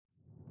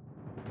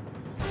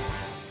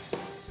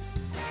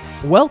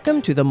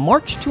Welcome to the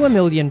March to a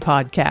Million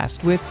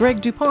podcast with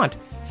Greg DuPont,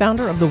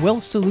 founder of the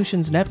Wealth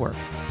Solutions Network.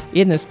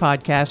 In this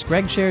podcast,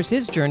 Greg shares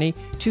his journey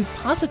to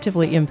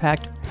positively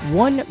impact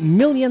 1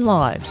 million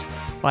lives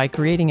by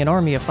creating an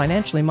army of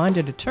financially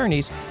minded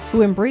attorneys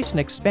who embrace an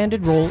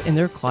expanded role in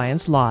their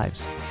clients'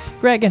 lives.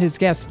 Greg and his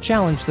guests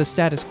challenge the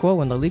status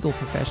quo in the legal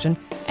profession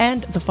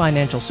and the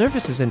financial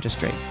services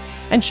industry,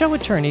 and show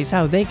attorneys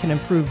how they can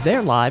improve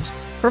their lives,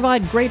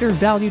 provide greater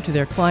value to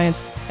their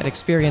clients, and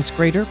experience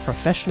greater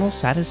professional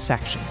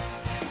satisfaction.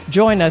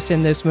 Join us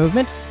in this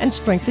movement and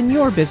strengthen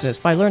your business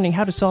by learning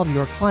how to solve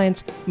your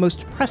clients'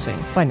 most pressing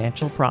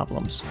financial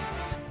problems.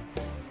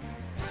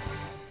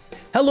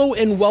 Hello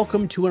and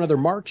welcome to another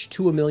March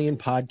to a Million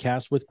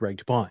podcast with Greg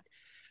DuPont.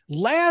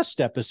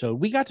 Last episode,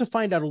 we got to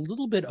find out a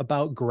little bit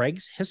about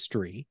Greg's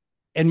history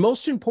and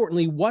most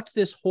importantly, what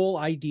this whole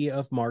idea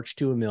of March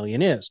to a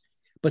Million is.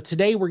 But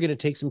today we're going to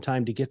take some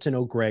time to get to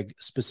know Greg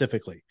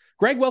specifically.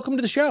 Greg, welcome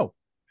to the show.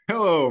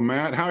 Hello,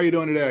 Matt. How are you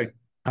doing today?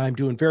 I'm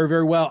doing very,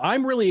 very well.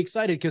 I'm really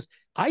excited because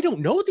I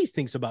don't know these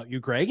things about you,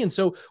 Greg. And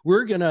so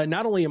we're going to,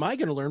 not only am I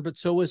going to learn, but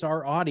so is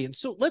our audience.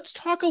 So let's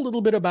talk a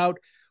little bit about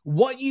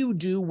what you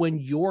do when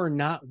you're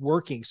not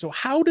working. So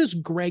how does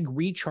Greg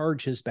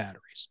recharge his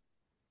batteries?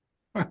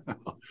 Can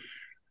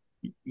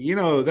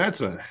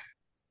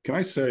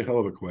I say hell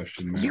of a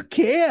question, man? You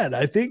can.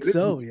 I think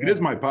so. Yeah. It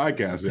is my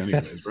podcast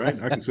anyways, right?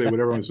 I can say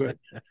whatever I want to say.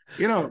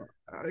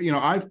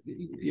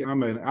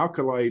 I'm an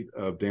acolyte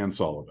of Dan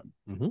Sullivan.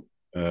 Mm-hmm.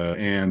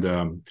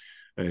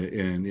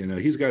 And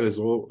he's got his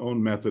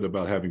own method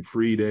about having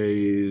free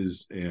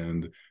days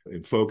and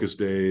focus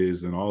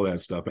days and all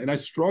that stuff. And I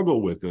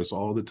struggle with this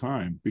all the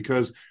time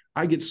because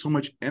I get so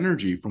much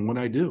energy from what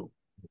I do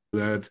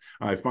that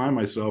I find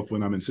myself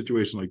when I'm in a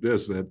situation like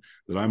this, that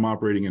I'm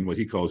operating in what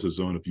he calls his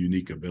zone of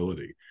unique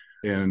ability.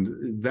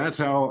 And that's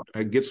how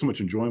I get so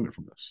much enjoyment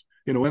from this.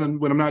 When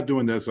I'm not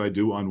doing this, I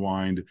do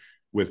unwind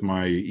with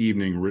my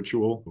evening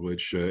ritual,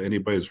 which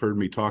anybody has heard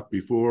me talk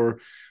before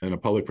in a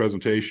public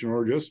presentation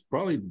or just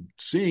probably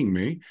seeing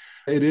me.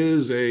 It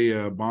is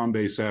a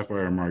Bombay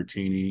Sapphire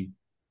Martini,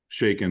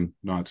 shaken,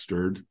 not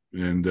stirred.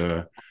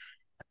 And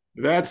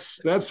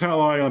that's how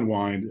I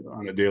unwind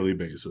on a daily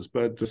basis.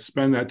 But to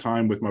spend that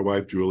time with my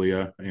wife,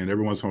 Julia, and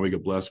every once in a while we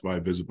get blessed by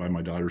a visit by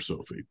my daughter,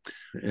 Sophie.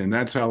 And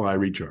that's how I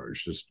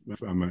recharge.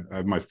 I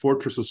have my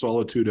fortress of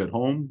solitude at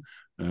home.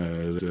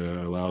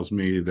 That allows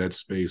me that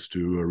space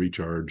to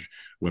recharge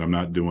when I'm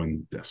not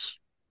doing this.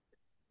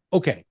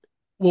 Okay.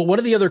 Well, one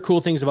of the other cool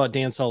things about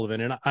Dan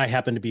Sullivan, and I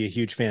happen to be a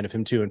huge fan of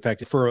him too. In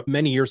fact, for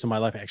many years of my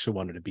life, I actually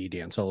wanted to be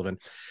Dan Sullivan.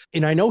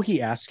 And I know he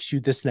asks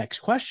you this next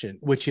question,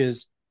 which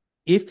is,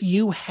 if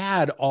you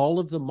had all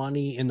of the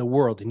money in the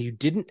world and you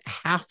didn't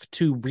have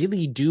to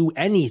really do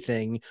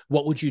anything,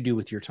 what would you do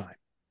with your time?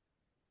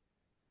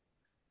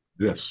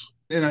 This.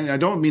 And I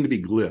don't mean to be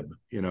glib,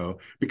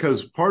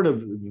 because part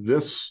of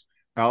this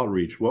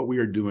outreach, what we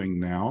are doing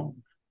now,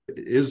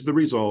 is the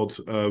result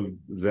of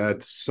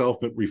that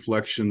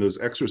self-reflection,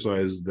 those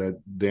exercises that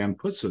Dan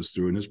puts us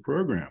through in his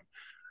program.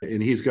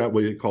 And he's got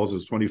what he calls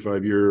his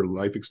 25-year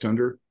life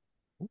extender.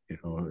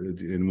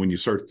 And when you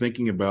start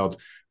thinking about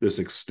this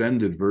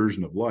extended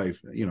version of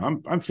life,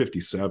 I'm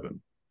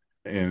 57,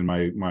 and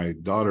my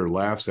daughter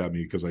laughs at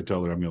me because I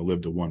tell her I'm going to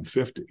live to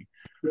 150.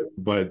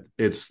 But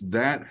it's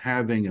that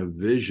having a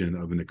vision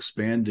of an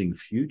expanding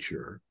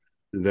future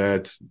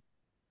that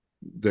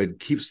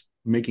keeps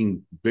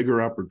making bigger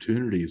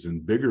opportunities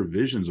and bigger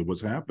visions of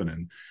what's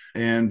happening.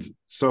 And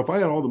so if I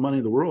had all the money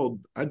in the world,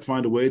 I'd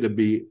find a way to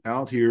be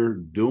out here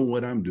doing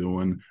what I'm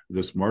doing,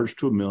 this March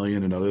to a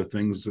Million and other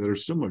things that are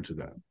similar to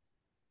that.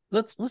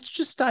 Let's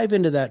just dive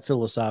into that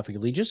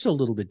philosophically, just a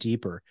little bit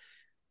deeper.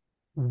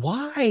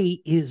 Why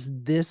is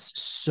this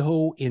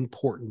so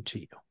important to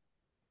you?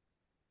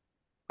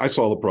 I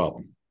saw the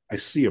problem. I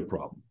see a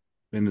problem,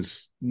 and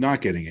it's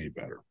not getting any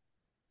better.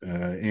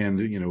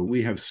 And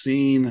we have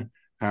seen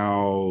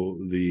how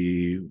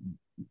the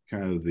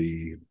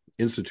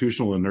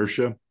institutional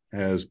inertia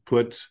has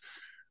put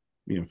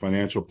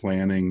financial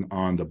planning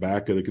on the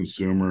back of the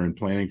consumer and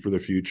planning for the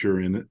future.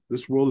 And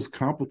this world is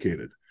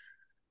complicated.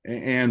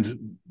 And at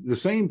the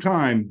same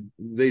time,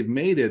 they've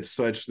made it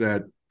such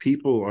that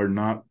people are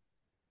not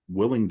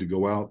willing to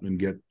go out and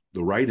get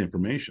the right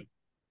information.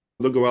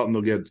 They'll go out and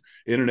they'll get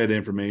internet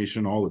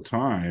information all the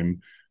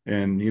time.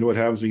 And you know what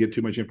happens when you get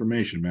too much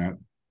information, Matt?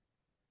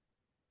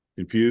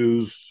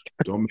 Confused,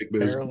 don't make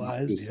business.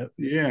 Paralyzed. Yep.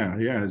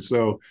 Yeah.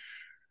 So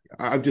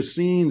I've just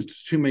seen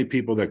too many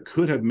people that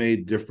could have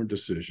made different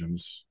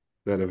decisions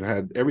that have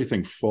had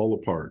everything fall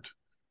apart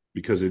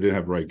because they didn't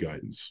have right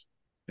guidance.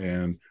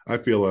 And I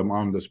feel I'm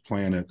on this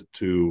planet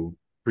to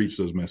preach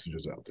those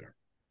messages out there.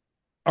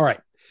 All right.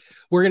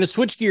 We're going to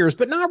switch gears,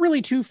 but not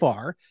really too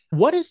far.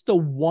 What is the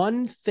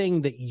one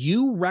thing that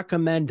you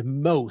recommend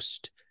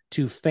most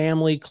to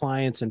family,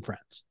 clients, and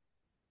friends?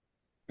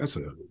 That's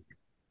a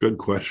good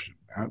question,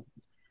 Matt.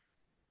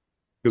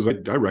 Because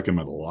I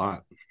recommend a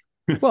lot.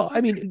 Well,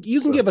 I mean,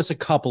 you can give us a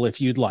couple if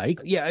you'd like.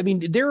 Yeah, I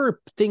mean, there are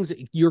things that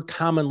you're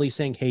commonly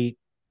saying, hey,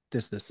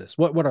 this.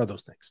 What are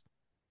those things?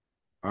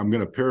 I'm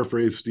going to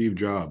paraphrase Steve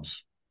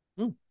Jobs.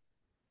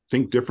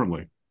 Think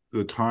differently.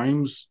 The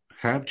times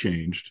have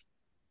changed.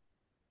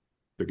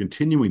 They're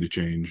continuing to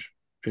change,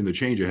 and the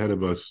change ahead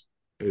of us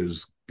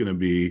is going to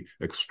be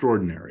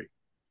extraordinary.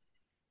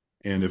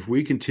 And if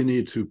we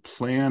continue to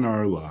plan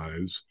our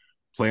lives,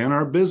 plan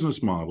our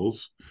business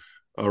models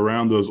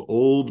around those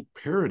old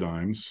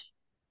paradigms,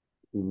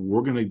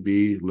 we're going to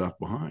be left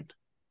behind.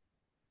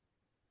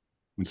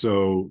 And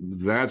so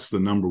that's the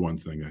number one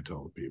thing I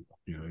tell people,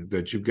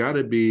 that you've got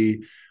to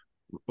be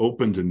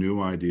open to new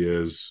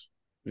ideas.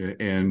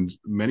 And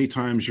many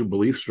times your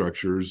belief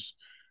structures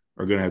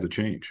are going to have to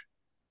change.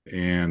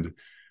 And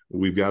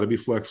we've got to be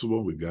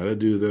flexible. We've got to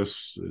do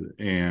this.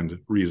 And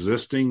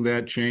resisting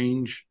that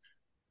change,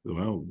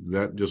 well,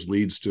 that just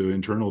leads to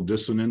internal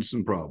dissonance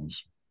and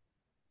problems.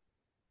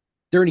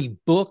 Are there any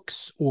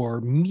books or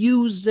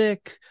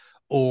music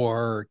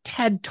or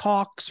TED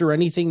Talks or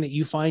anything that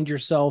you find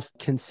yourself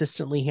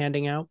consistently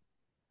handing out?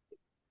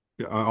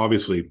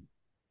 Obviously,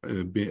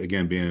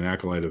 again, being an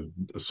acolyte of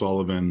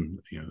Sullivan,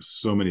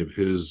 so many of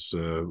his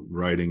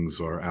writings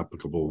are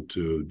applicable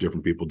to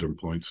different people, different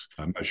points.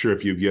 I'm not sure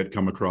if you've yet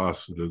come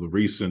across the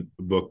recent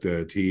book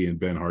that he and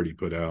Ben Hardy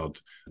put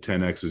out,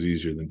 10X is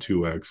easier than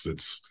 2X.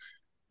 It's,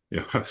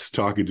 I was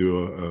talking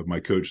to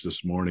my coach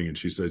this morning, and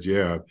she says,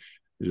 yeah,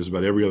 just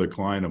about every other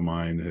client of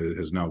mine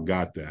has now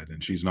got that,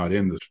 and she's not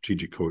in the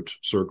strategic coach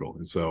circle.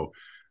 And so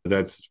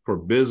that's, for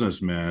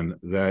businessmen,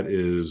 that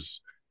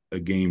is a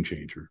game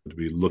changer to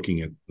be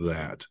looking at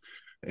that.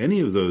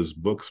 Any of those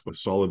books by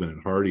Sullivan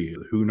and Hardy,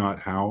 Who Not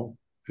How,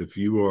 if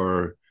you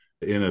are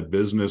in a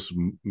business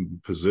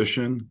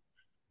position,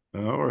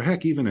 or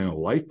heck, even in a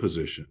life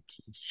position,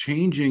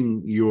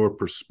 changing your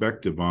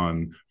perspective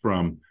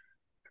from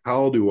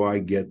how do I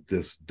get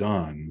this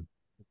done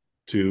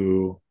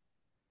to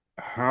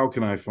how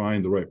can I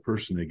find the right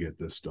person to get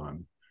this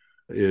done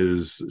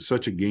is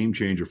such a game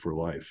changer for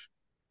life.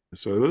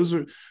 So those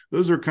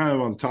are kind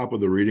of on the top of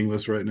the reading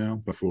list right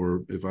now.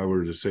 If I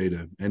were to say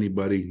to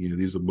anybody,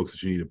 these are the books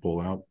that you need to pull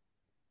out.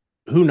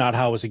 Who Not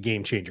How is a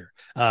game changer.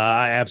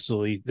 I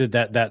absolutely,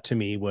 that to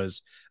me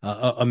was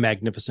a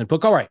magnificent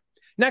book. All right,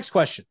 next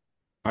question.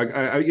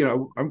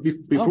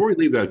 Before we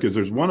leave that, because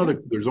there's one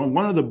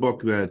other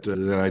book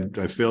that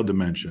I failed to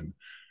mention,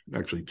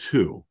 actually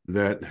two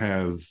that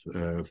have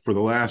for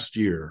the last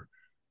year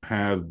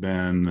have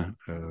been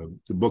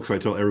the books I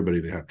tell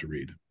everybody they have to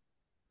read,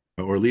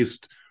 or at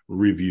least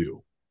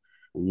review.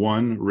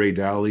 One, Ray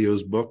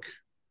Dalio's book,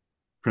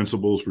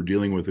 Principles for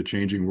Dealing with a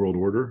Changing World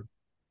Order.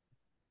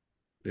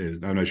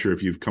 I'm not sure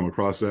if you've come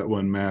across that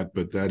one, Matt,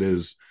 but that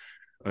is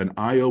an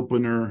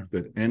eye-opener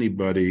that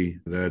anybody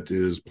that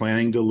is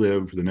planning to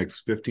live for the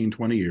next 15,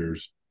 20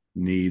 years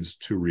needs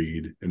to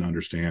read and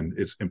understand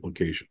its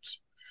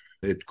implications.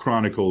 It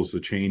chronicles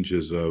the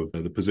changes of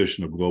the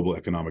position of global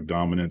economic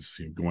dominance,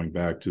 going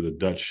back to the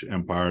Dutch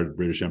Empire, the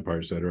British Empire,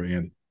 et cetera,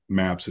 and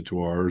maps it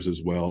to ours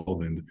as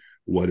well, and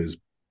what is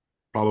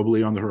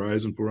probably on the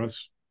horizon for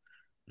us.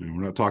 We're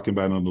not talking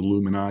about an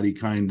Illuminati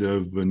kind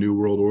of a new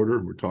world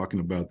order. We're talking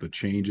about the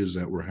changes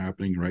that were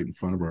happening right in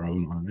front of our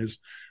own eyes.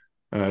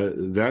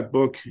 That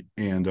book,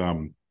 and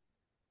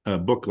a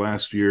book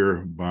last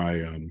year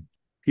by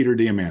Peter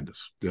Diamandis,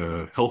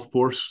 The Health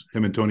Force,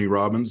 him and Tony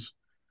Robbins,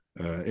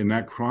 and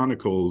that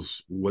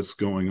chronicles what's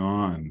going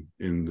on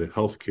in the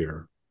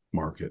healthcare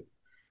market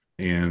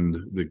and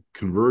the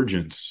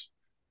convergence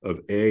of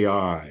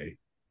AI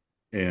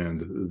and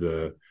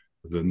the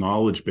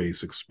knowledge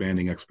base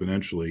expanding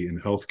exponentially in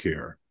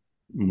healthcare,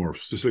 more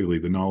specifically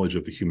the knowledge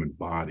of the human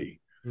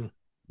body,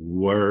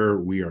 where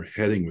we are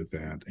heading with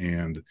that.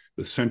 And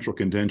the central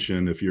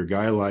contention, if you're a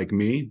guy like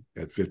me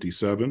at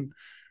 57,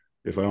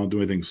 if I don't do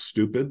anything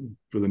stupid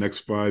for the next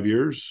 5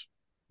 years,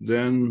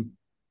 then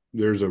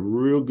there's a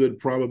real good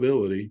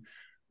probability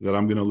that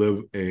I'm going to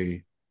live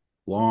a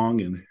long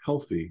and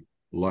healthy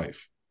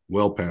life,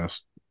 well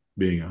past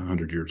being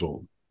 100 years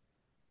old.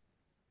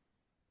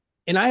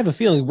 And I have a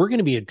feeling we're going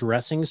to be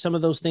addressing some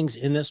of those things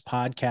in this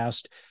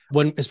podcast,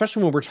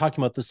 especially when we're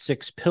talking about the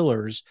 6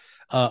 pillars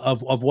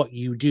of what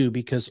you do,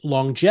 because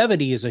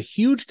longevity is a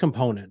huge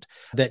component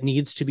that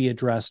needs to be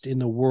addressed in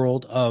the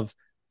world of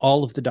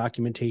all of the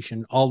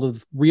documentation, all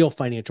of real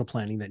financial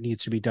planning that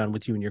needs to be done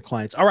with you and your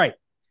clients. All right.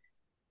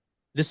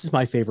 This is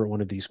my favorite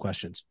one of these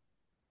questions.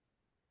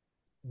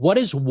 What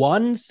is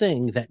one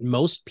thing that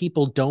most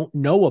people don't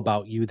know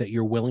about you that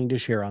you're willing to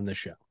share on the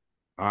show?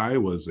 I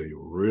was a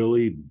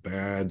really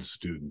bad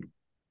student.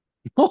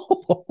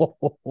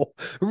 Oh,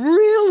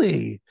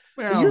 really?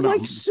 Well, you're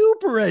like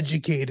super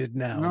educated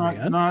now,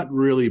 man. Not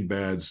really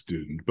bad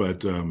student,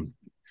 but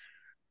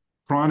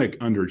chronic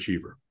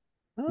underachiever.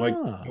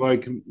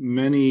 Like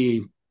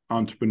many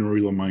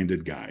entrepreneurial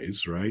minded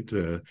guys, right?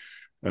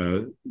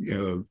 Have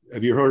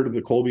you heard of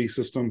the Colby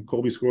system,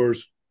 Colby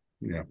scores?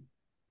 Yeah.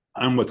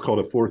 I'm what's called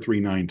a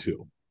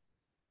 4-3-9-2.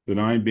 The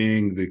 9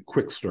 being the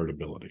quick start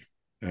ability.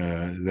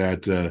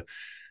 That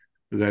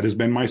has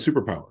been my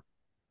superpower.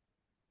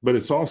 But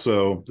it's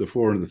also the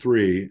 4 and the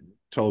 3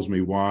 tells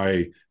me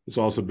why it's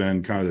also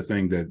been kind of the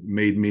thing that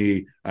made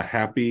me a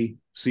happy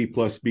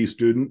C+B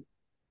student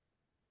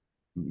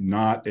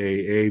not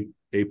A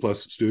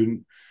plus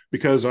student,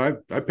 because I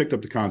picked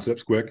up the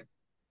concepts quick.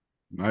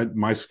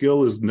 My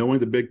skill is knowing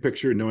the big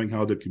picture, knowing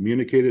how to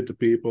communicate it to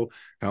people,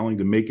 how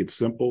to make it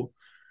simple.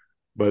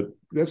 But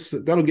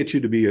that'll get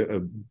you to be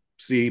a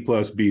C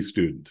plus B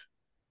student.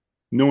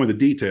 Knowing the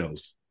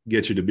details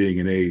gets you to being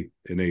an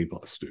A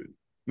plus student.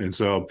 And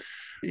so,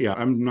 yeah,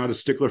 I'm not a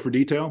stickler for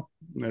detail.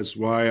 That's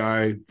why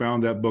I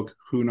found that book,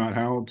 Who Not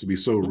How, to be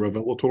so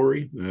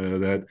revelatory,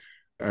 that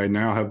I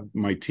now have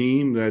my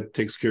team that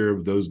takes care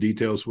of those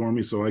details for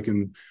me so I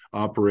can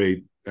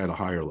operate at a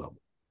higher level.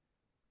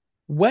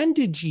 When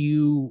did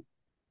you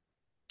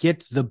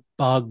get the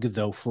bug,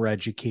 though, for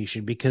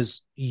education?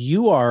 Because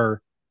you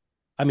are,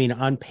 I mean,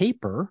 on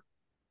paper,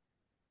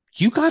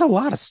 you got a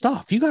lot of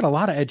stuff. You got a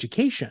lot of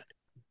education.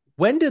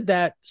 When did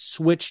that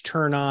switch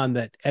turn on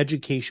that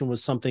education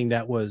was something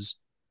that was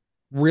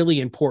really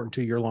important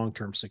to your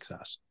long-term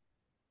success?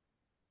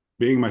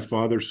 Being my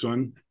father's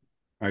son,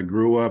 I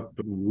grew up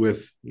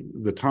with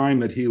the time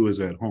that he was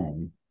at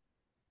home,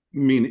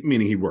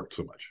 meaning he worked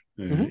so much.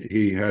 Mm-hmm.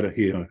 He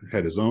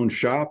had his own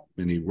shop,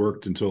 and he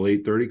worked until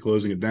 8:30,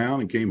 closing it down,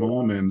 and came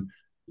home and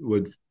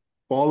would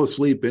fall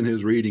asleep in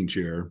his reading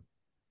chair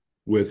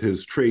with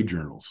his trade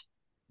journals.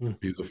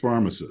 He's a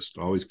pharmacist,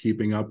 always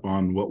keeping up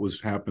on what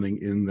was happening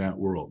in that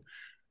world.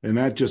 And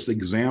that just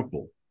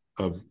example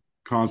of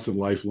constant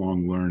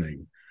lifelong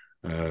learning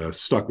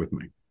stuck with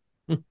me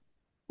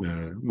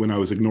when I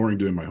was ignoring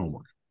doing my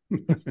homework.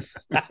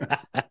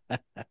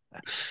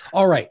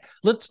 All right,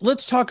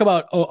 let's talk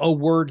about a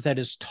word that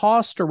is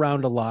tossed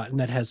around a lot and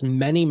that has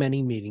many,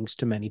 many meanings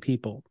to many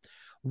people.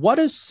 What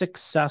does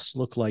success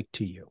look like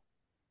to you?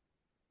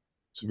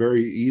 It's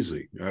very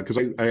easy, because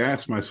I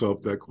asked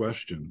myself that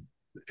question,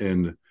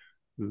 and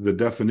the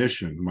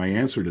definition, my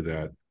answer to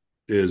that,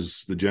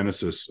 is the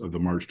genesis of the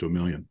March to a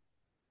Million.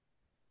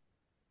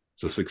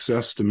 So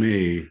success to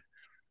me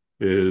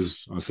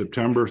is on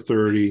September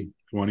 30,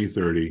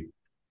 2030,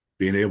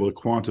 being able to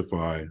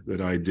quantify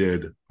that I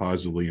did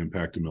positively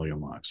impact 1 million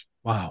lives.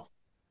 Wow.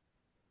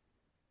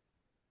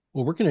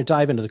 Well, we're going to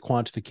dive into the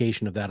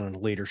quantification of that on a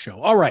later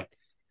show. All right.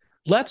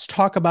 Let's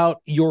talk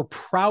about your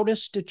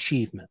proudest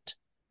achievement.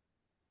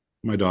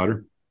 My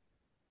daughter.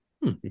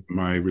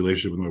 My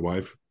relationship with my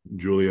wife,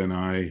 Julia, and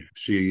I,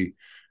 she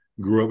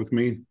grew up with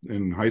me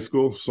in high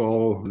school,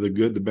 saw the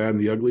good, the bad, and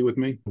the ugly with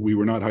me. We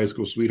were not high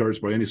school sweethearts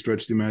by any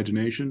stretch of the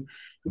imagination,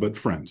 but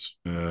friends.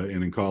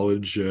 And in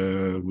college,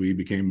 we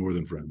became more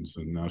than friends.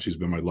 And now she's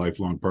been my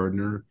lifelong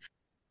partner.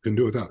 Couldn't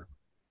do it without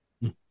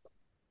her.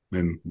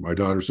 And my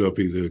daughter,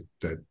 Sophie,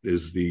 that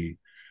is the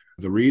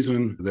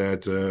reason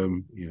that,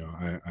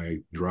 I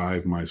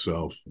drive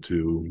myself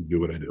to do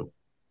what I do.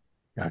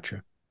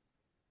 Gotcha.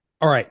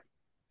 All right.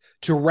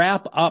 To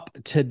wrap up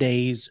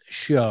today's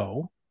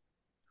show,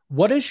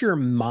 what is your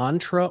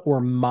mantra or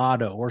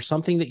motto or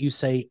something that you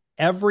say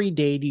every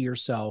day to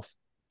yourself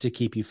to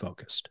keep you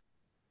focused?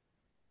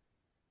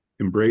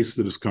 Embrace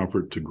the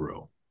discomfort to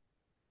grow.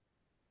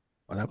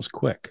 Well, that was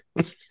quick.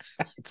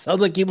 It sounds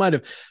like you might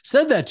have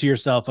said that to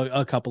yourself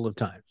a couple of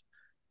times.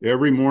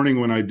 Every morning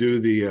when I do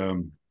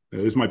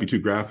this might be too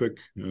graphic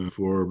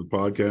for the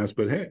podcast,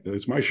 but hey,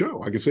 it's my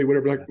show. I can say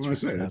whatever I want to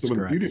say. That's one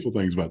of the beautiful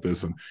things about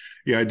this. And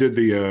yeah, I did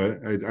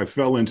I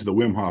fell into the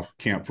Wim Hof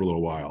camp for a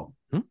little while.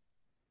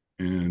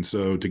 And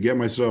so to get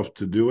myself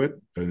to do it,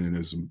 and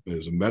as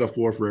a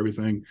metaphor for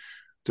everything,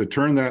 to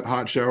turn that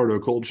hot shower to a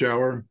cold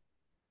shower,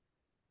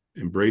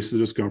 embrace the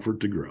discomfort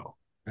to grow.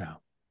 Yeah.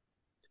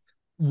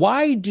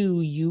 Why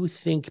do you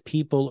think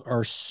people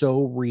are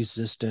so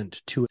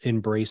resistant to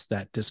embrace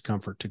that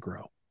discomfort to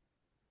grow?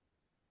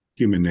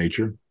 Human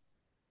nature.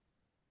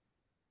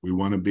 We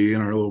want to be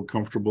in our little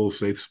comfortable,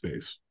 safe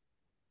space.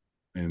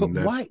 And but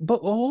why?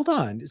 But hold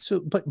on. So,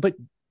 but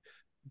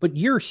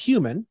you're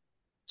human.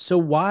 So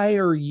why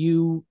are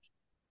you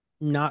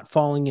not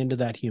falling into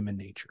that human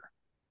nature?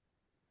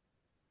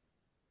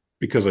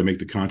 Because I make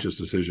the conscious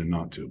decision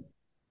not to.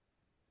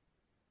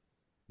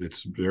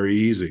 It's very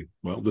easy.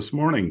 Well, this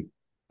morning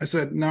I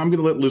said, no, I'm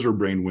going to let lizard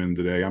brain win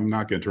today. I'm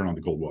not going to turn on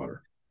the cold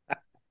water.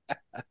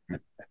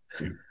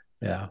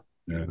 Yeah.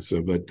 Yeah.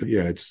 So, but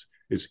yeah, it's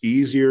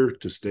easier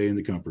to stay in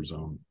the comfort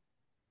zone.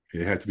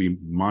 You have to be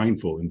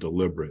mindful and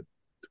deliberate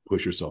to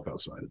push yourself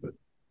outside of it.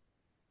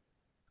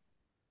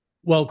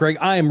 Well, Greg,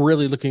 I am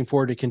really looking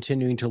forward to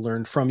continuing to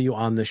learn from you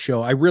on this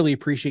show. I really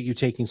appreciate you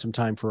taking some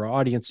time for our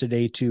audience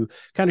today to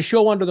kind of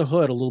show under the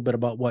hood a little bit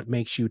about what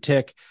makes you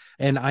tick.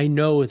 And I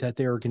know that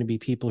there are going to be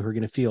people who are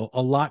going to feel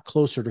a lot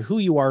closer to who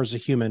you are as a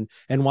human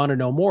and want to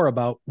know more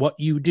about what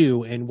you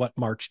do and what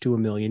March to a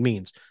Million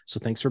means. So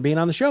thanks for being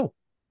on the show.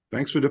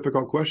 Thanks for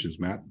difficult questions,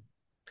 Matt.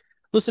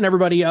 Listen,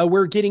 everybody,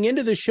 we're getting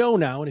into the show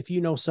now. And if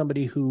you know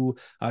somebody who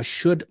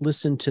should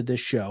listen to this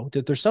show,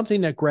 that there's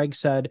something that Greg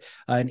said,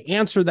 an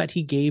answer that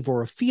he gave,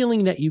 or a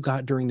feeling that you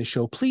got during the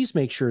show, please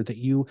make sure that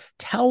you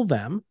tell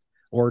them,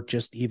 or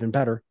just even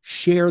better,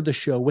 share the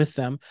show with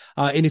them.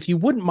 And if you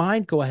wouldn't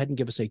mind, go ahead and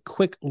give us a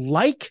quick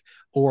like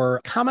or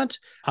comment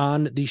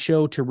on the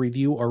show to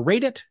review or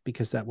rate it,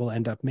 because that will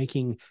end up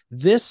making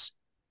this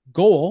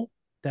goal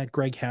that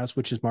Greg has,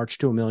 which is March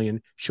to a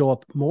Million, show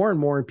up more and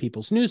more in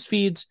people's news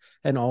feeds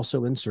and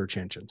also in search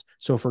engines.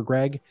 So for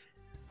Greg,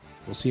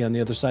 we'll see you on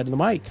the other side of the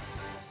mic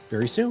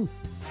very soon.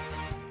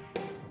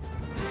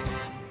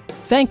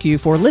 Thank you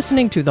for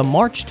listening to the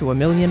March to a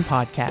Million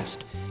podcast.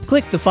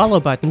 Click the follow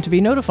button to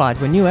be notified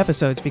when new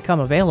episodes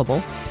become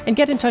available, and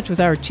get in touch with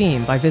our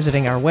team by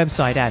visiting our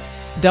website at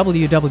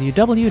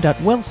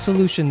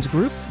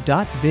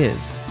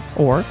www.wealthsolutionsgroup.biz,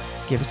 or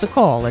give us a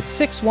call at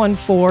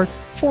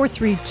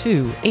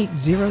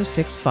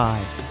 614-432-8065.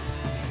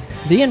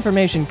 The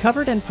information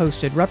covered and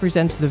posted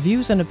represents the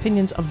views and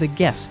opinions of the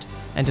guest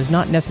and does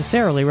not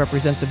necessarily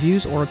represent the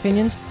views or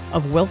opinions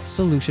of Wealth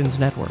Solutions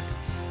Network.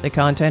 The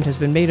content has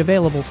been made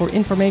available for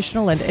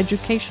informational and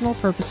educational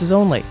purposes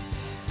only.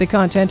 The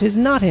content is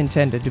not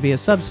intended to be a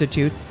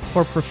substitute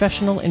for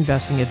professional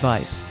investing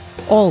advice.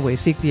 Always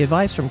seek the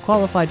advice from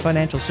qualified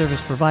financial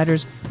service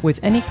providers with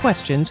any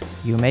questions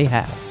you may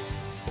have.